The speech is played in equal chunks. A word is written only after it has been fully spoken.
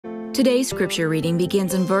Today's scripture reading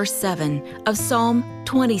begins in verse 7 of Psalm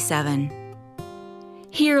 27.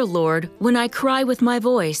 Hear, Lord, when I cry with my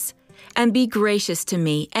voice, and be gracious to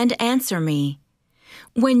me and answer me.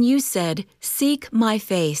 When you said, "Seek my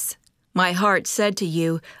face," my heart said to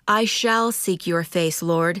you, I shall seek your face,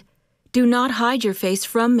 Lord. Do not hide your face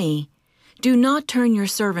from me. Do not turn your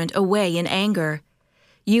servant away in anger.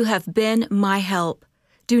 You have been my help.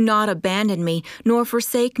 Do not abandon me, nor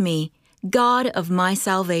forsake me, God of my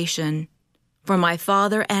salvation. For my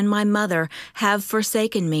father and my mother have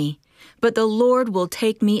forsaken me, but the Lord will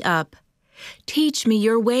take me up. Teach me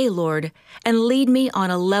your way, Lord, and lead me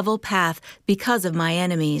on a level path because of my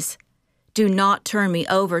enemies. Do not turn me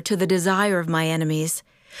over to the desire of my enemies,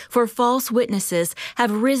 for false witnesses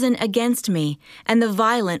have risen against me, and the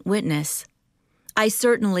violent witness. I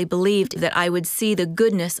certainly believed that I would see the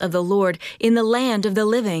goodness of the Lord in the land of the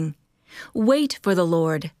living. Wait for the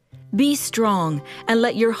Lord. Be strong, and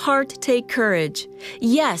let your heart take courage.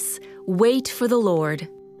 Yes, wait for the Lord.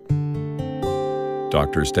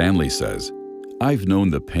 Dr. Stanley says, I've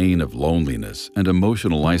known the pain of loneliness and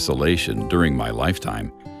emotional isolation during my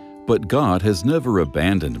lifetime, but God has never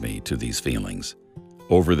abandoned me to these feelings.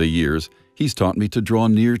 Over the years, He's taught me to draw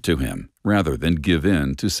near to Him rather than give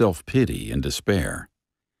in to self-pity and despair.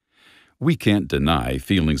 We can't deny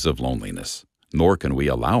feelings of loneliness, nor can we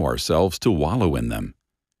allow ourselves to wallow in them.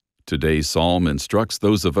 Today's psalm instructs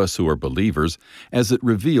those of us who are believers as it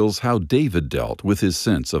reveals how David dealt with his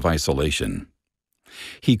sense of isolation.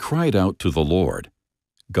 He cried out to the Lord.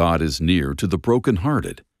 God is near to the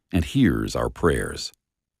brokenhearted and hears our prayers.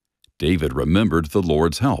 David remembered the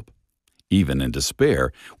Lord's help. Even in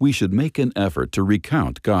despair, we should make an effort to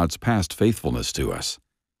recount God's past faithfulness to us.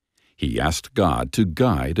 He asked God to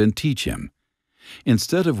guide and teach him.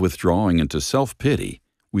 Instead of withdrawing into self-pity,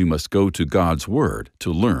 we must go to God's Word to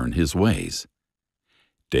learn His ways.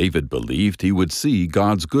 David believed he would see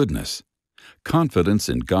God's goodness. Confidence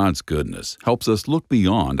in God's goodness helps us look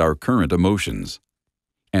beyond our current emotions.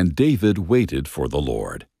 And David waited for the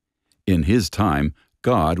Lord. In His time,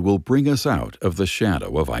 God will bring us out of the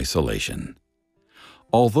shadow of isolation.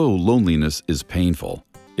 Although loneliness is painful,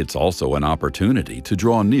 it's also an opportunity to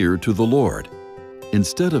draw near to the Lord.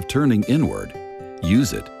 Instead of turning inward,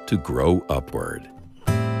 use it to grow upward.